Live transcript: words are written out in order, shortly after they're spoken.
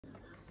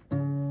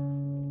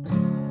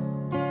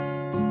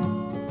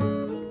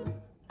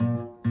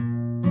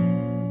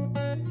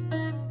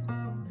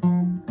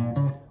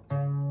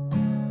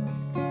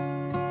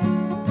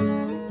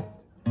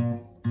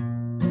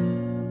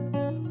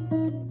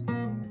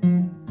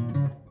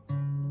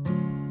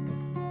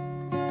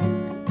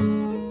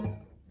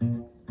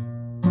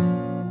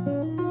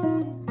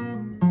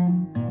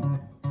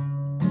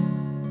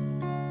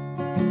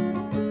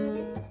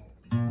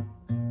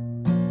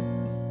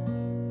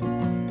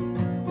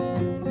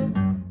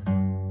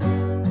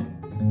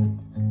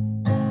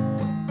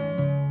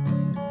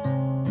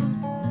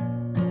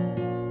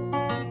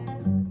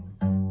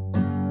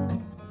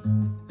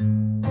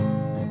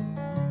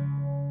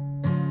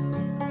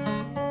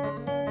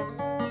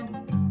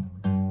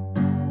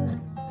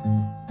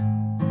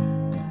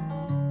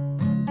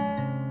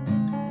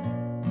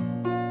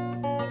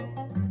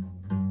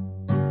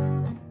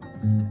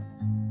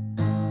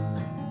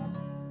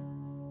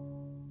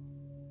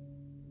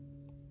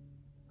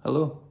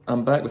Hello,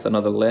 I'm back with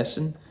another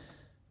lesson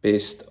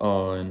based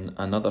on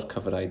another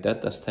cover I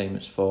did. This time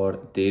it's for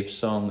Dave's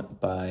song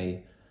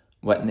by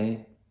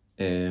Whitney.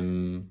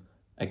 Again,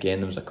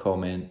 there was a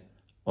comment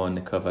on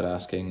the cover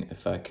asking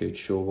if I could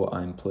show what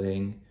I'm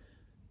playing.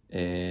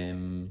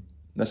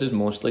 This is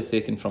mostly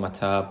taken from a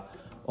tab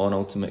on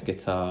Ultimate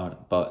Guitar,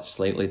 but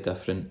slightly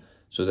different.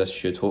 So this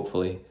should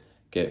hopefully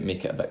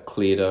make it a bit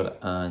clearer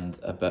and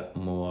a bit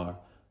more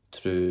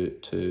true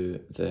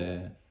to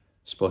the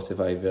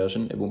Spotify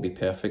version. It won't be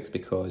perfect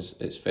because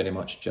it's very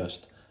much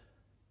just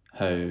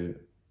how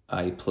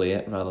I play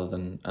it rather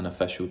than an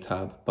official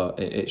tab, but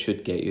it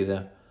should get you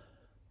there.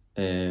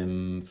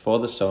 For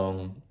the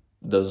song,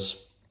 there's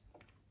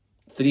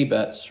 3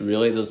 bits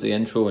really. There's the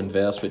intro and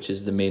verse, which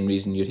is the main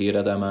reason you're here,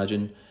 I'd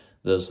imagine.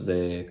 There's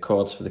the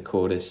chords for the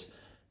chorus,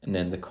 and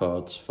then the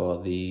chords for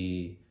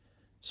the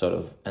sort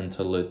of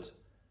interlude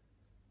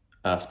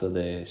after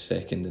the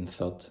second and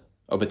third,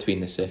 or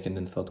between the second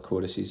and third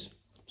choruses.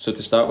 So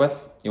to start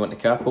with, you want the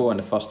capo on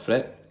the 1st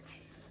fret,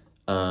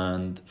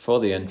 and for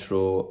the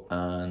intro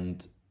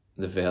and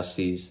the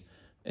verses,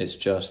 it's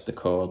just the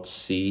chords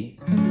C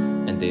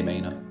and A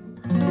minor.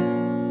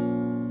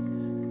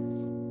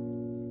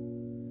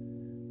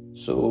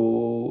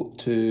 So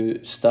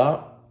to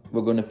start,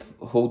 we're going to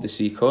hold the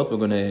C chord,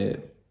 we're going to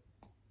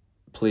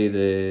play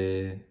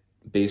the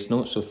bass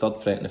note, so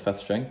 3rd fret and the 5th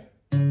string,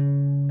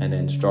 and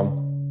then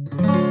strum.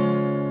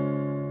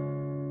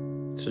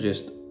 So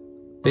just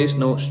bass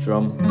note,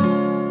 strum,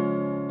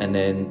 and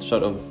then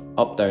sort of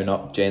up, down,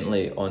 up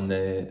gently on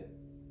the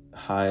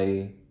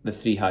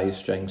 3 highest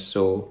strings,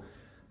 so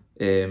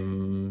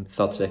 3rd,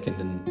 2nd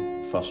and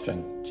 1st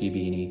string, G,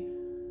 B and E.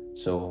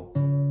 So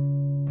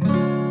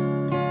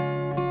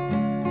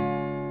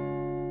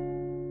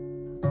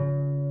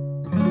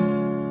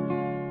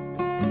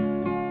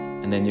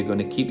and then you're going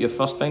to keep your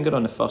 1st finger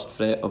on the 1st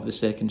fret of the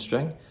 2nd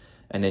string,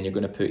 and then you're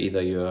going to put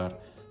either your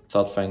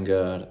 3rd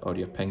finger or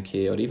your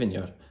pinky or even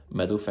your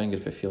middle finger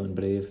if you're feeling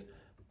brave.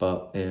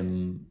 But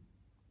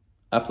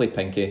I play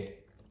pinky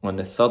on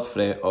the 3rd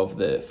fret of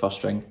the 1st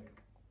string.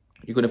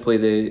 You're going to play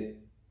the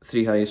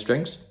 3 highest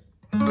strings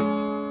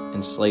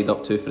and slide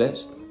up 2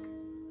 frets.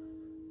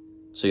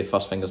 So your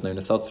 1st finger's now on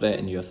the 3rd fret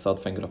and your 3rd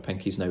finger or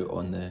pinky's now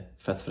on the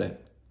 5th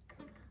fret.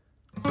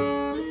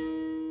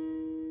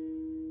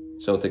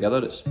 So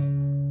together it's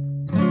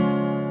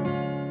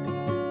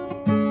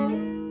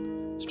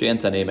straight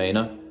into an A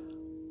minor,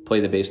 play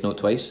the bass note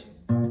twice,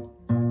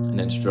 and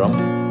then strum,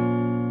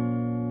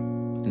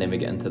 and then we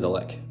get into the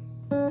lick.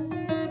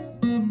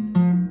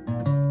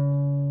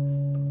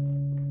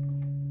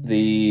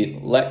 The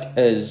lick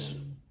is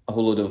a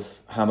whole load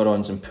of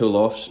hammer-ons and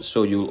pull-offs,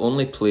 so you'll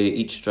only play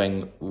each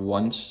string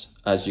once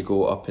as you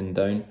go up and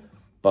down,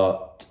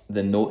 but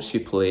the notes you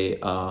play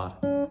are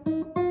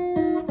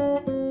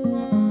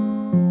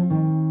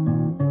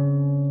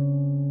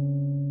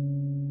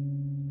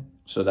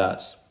so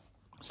that's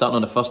starting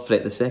on the 1st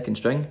fret, the 2nd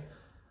string,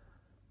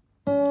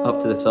 up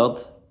to the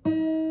 3rd,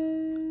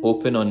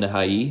 open on the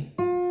high E,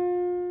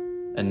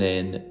 and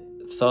then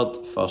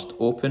 3rd, 1st,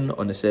 open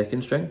on the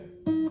 2nd string,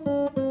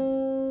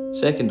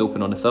 2nd,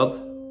 open on the 3rd,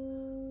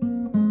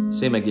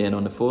 same again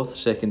on the 4th,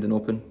 2nd and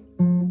open,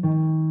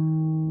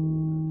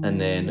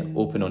 and then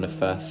open on the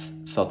 5th,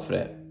 3rd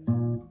fret.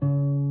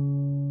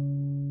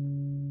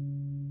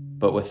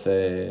 But with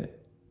the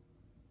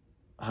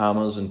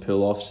hammers and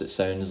pull-offs, it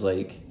sounds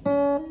like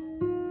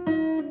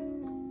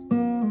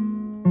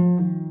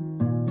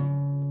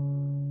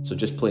so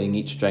just playing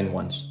each string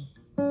once.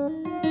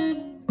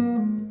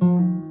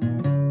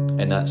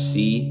 And that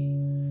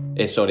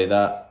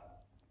that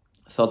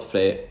 3rd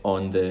fret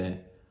on the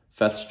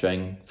 5th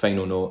string,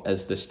 final note,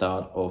 is the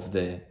start of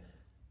the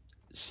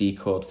C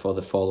chord for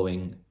the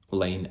following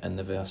line in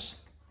the verse.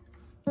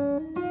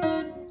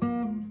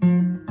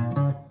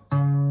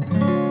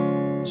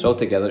 So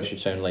altogether it should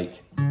sound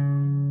like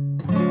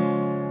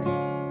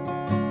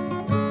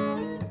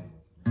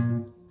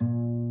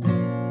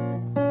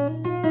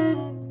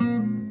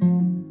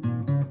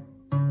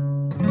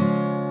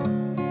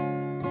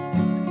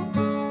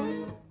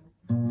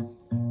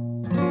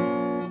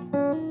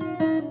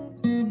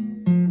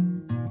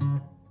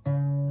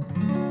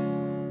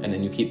and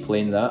then you keep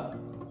playing that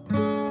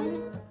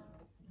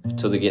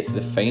until they get to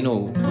the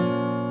final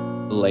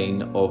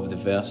line of the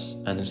verse,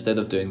 and instead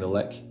of doing the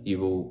lick, you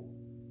will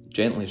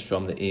gently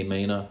strum the A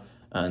minor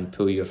and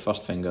pull your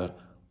 1st finger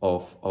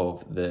off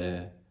of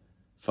the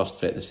 1st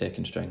fret, the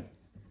 2nd string.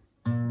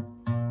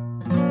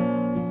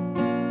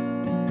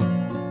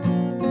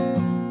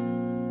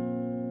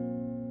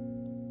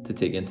 To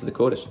take you into the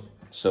chorus.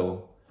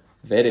 So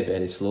very,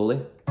 very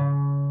slowly.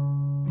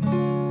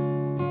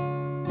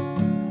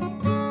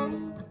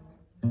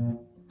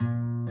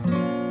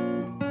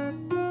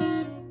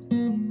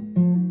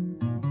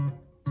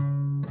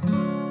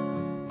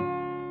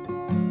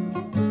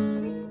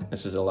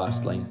 This is the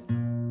last line.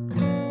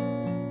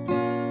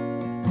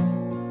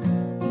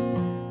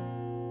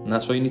 And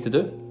that's what you need to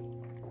do.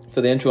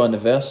 For the intro and the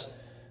verse,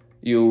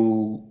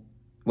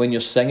 when you're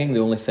singing, the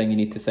only thing you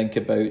need to think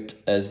about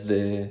is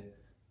the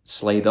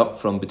slide up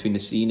from between the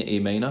C and A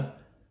minor,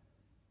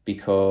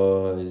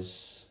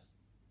 because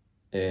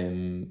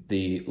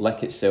the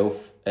lick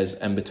itself is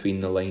in between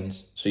the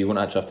lines, so you won't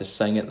actually have to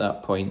sing at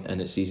that point, and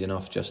it's easy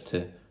enough just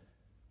to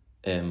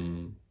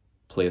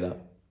play that.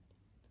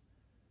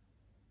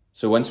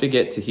 So once we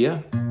get to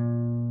here,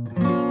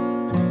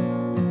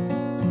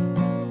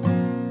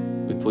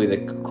 we play the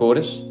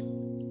chorus,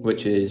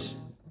 which is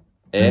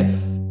F,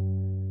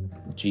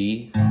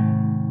 G,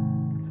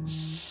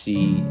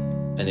 C,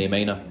 and A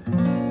minor.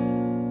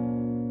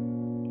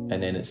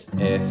 And then it's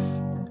F,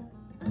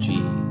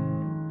 G,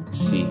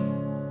 C.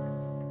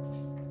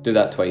 Do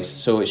that twice.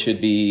 So it should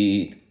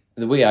be,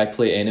 the way I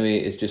play it anyway,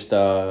 is just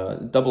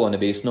a double on the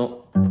bass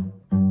note,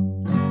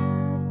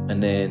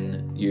 and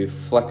then you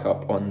flick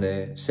up on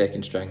the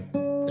second string.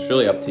 It's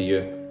really up to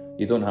you.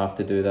 You don't have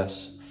to do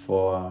this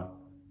for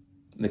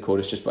the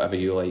chorus, just whatever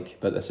you like,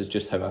 but this is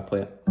just how I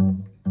play it.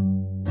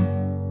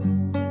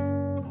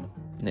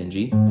 And then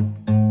G.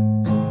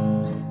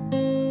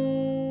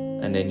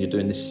 And then you're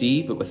doing the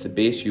C, but with the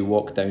bass you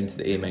walk down to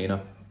the A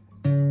minor.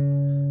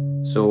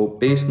 So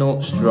bass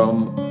note,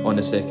 strum on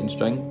the second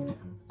string,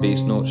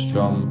 bass note,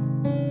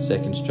 strum,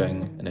 second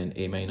string, and then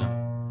A minor.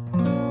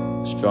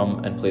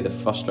 Strum and play the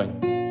first string.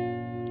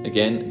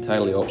 Again,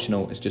 entirely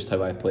optional, it's just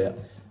how I play it.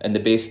 And the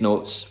bass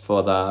notes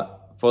for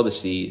that, for the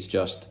C, is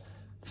just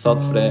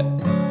 3rd fret,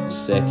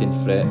 2nd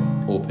fret,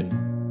 open.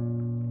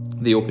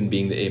 The open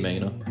being the A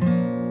minor.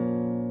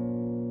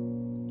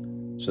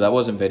 So that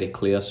wasn't very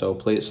clear, so I'll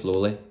play it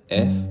slowly.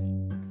 F.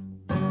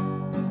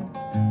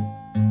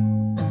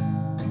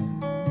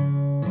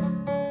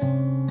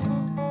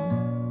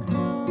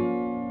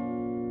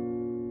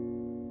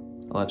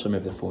 I'll actually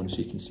move the phone so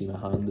you can see my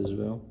hand as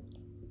well.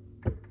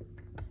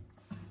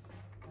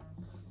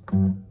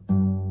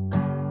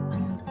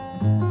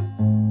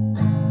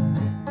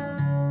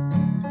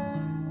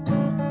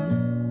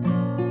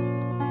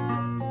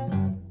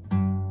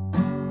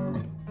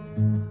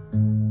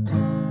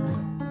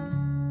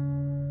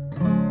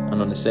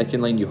 And on the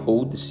second line you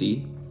hold the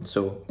C,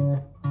 so,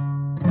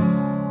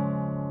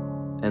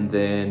 and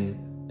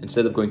then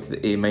instead of going to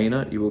the A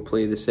minor you will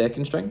play the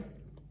second string,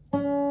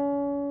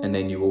 and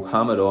then you will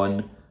hammer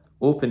on,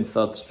 open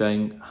 3rd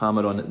string,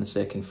 hammer on it in the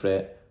 2nd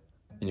fret,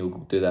 and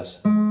you'll do this.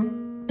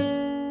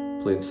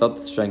 Play the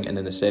 3rd string and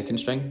then the 2nd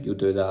string, you'll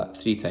do that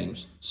 3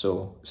 times.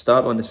 So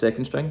start on the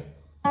 2nd string,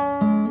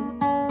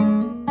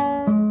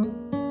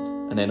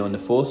 and then on the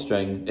 4th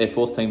string,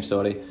 4th time,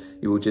 sorry,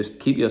 you will just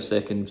keep your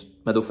second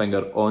middle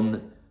finger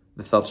on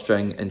the 3rd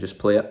string and just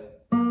play it.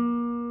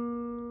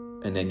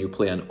 And then you'll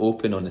play an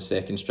open on the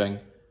 2nd string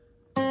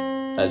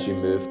as you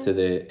move to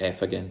the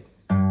F again.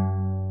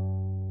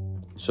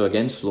 So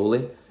again,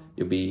 slowly,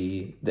 you'll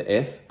be the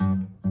F,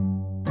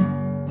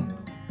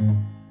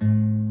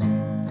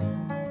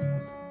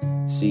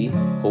 C,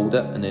 hold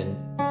it, and then.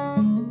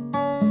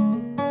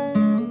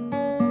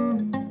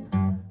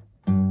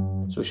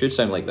 So it should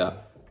sound like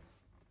that,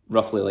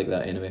 roughly like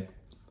that anyway.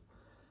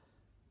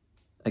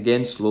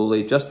 Again,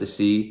 slowly, just the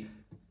C.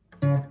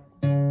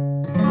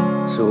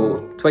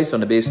 So twice on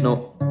the bass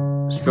note,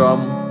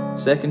 strum,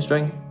 2nd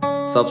string,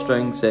 3rd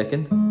string,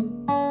 2nd.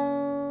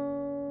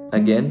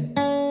 Again.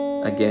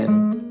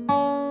 Again,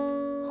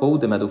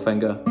 hold the middle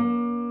finger,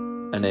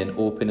 and then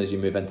open as you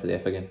move into the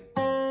F again.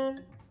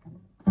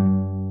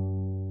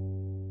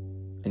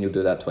 And you'll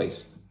do that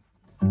twice.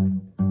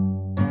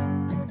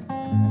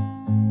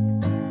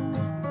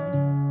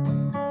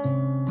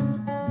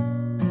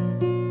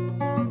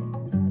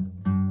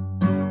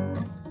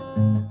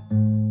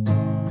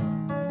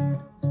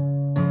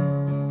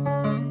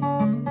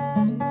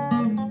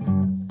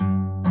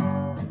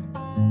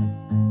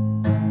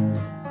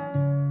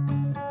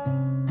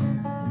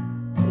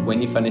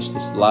 When you finish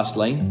this last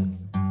line,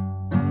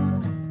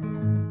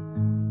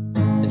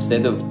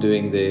 instead of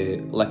doing the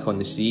lick on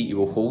the C, you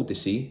will hold the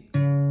C,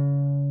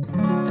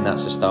 and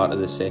that's the start of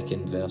the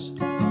 2nd verse.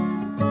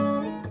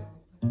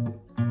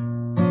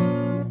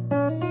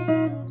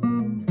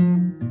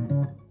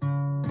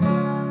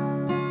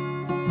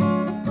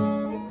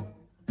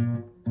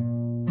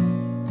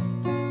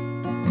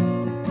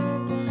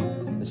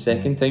 The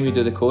 2nd time you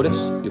do the chorus,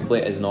 you play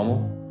it as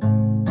normal.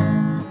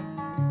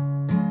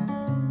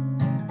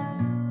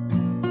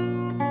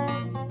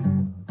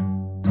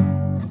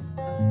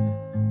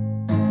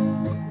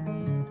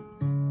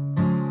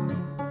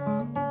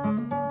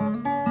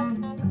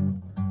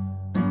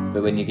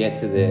 But when you get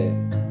to the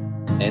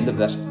end of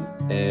this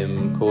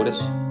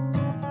chorus,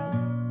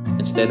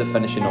 instead of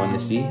finishing on the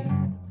C,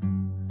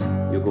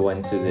 you'll go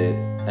into the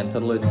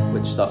interlude,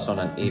 which starts on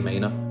an A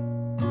minor,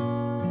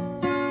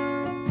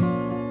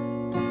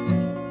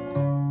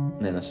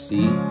 and then a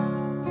C,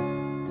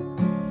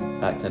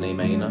 back to an A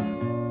minor,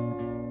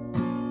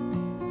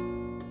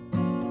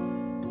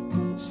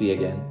 C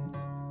again,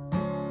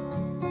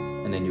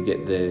 and then you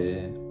get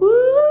the woo,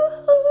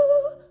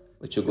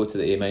 which will go to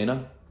the A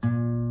minor.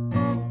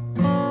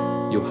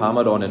 You'll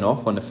hammer on and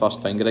off on the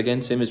 1st finger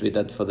again, same as we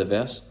did for the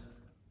verse.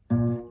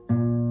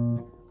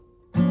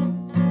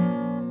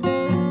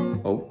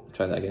 Oh,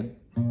 try that again.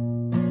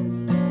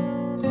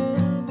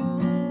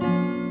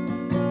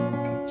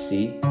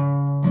 C,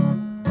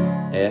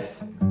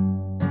 F,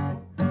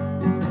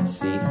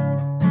 C,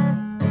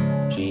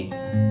 G,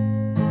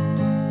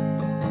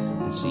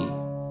 and C.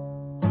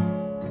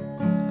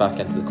 Back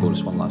into the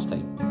chorus one last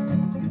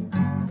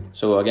time.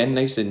 So again,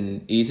 nice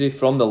and easy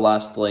from the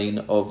last line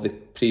of the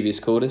previous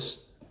chorus.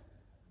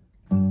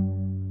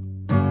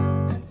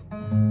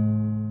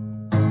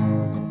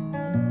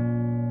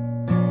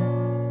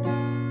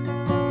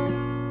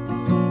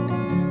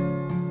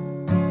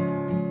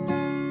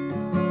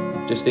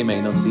 Just A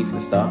minor, C for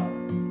the start.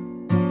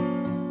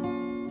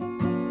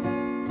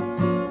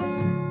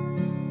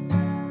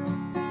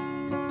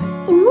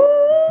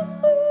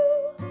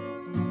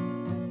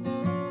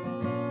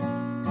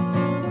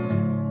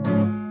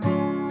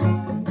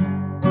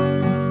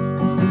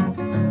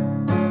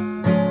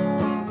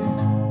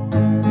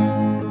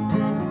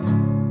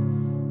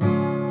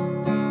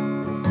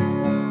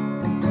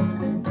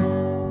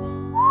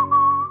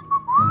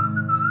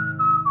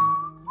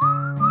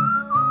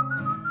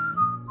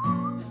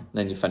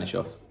 Then you finish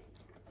off.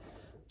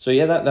 So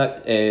yeah,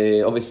 that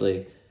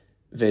obviously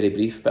very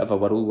brief, bit of a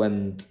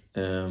whirlwind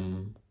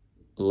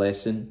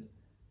lesson.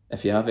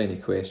 If you have any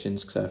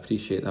questions, because I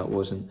appreciate that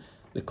wasn't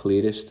the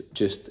clearest,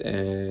 just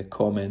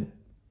comment.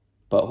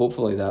 But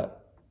hopefully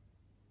that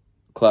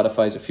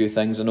clarifies a few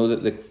things. I know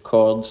that the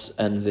chords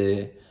in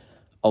the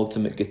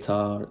Ultimate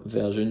Guitar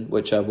version,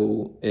 which I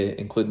will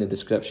include in the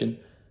description,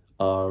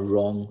 are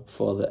wrong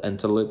for the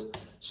interlude.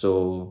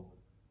 So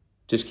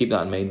just keep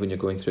that in mind when you're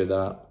going through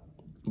that.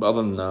 But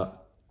other than that,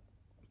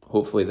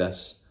 hopefully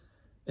this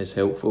is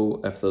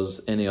helpful. If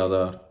there's any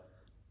other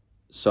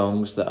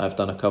songs that I've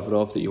done a cover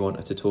of that you want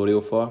a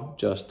tutorial for,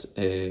 just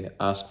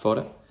ask for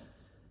it.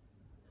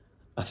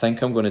 I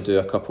think I'm going to do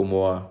a couple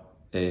more,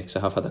 because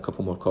I have had a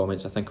couple more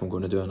comments. I think I'm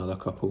going to do another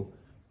couple.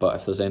 But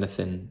if there's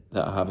anything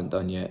that I haven't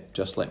done yet,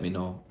 just let me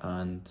know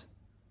and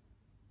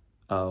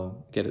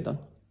I'll get it done.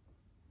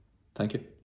 Thank you.